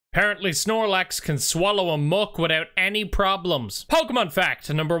Apparently Snorlax can swallow a muck without any problems. Pokemon fact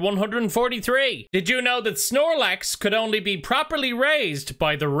number 143. Did you know that Snorlax could only be properly raised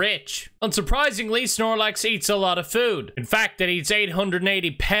by the rich? Unsurprisingly, Snorlax eats a lot of food. In fact, it eats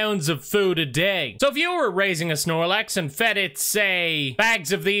 880 pounds of food a day. So if you were raising a Snorlax and fed it, say,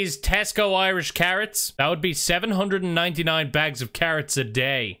 bags of these Tesco Irish carrots, that would be 799 bags of carrots a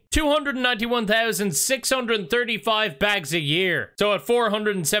day. 291,635 bags a year. So at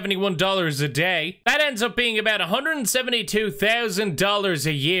 $471 a day, that ends up being about $172,000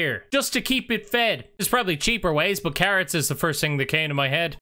 a year just to keep it fed. There's probably cheaper ways, but carrots is the first thing that came to my head.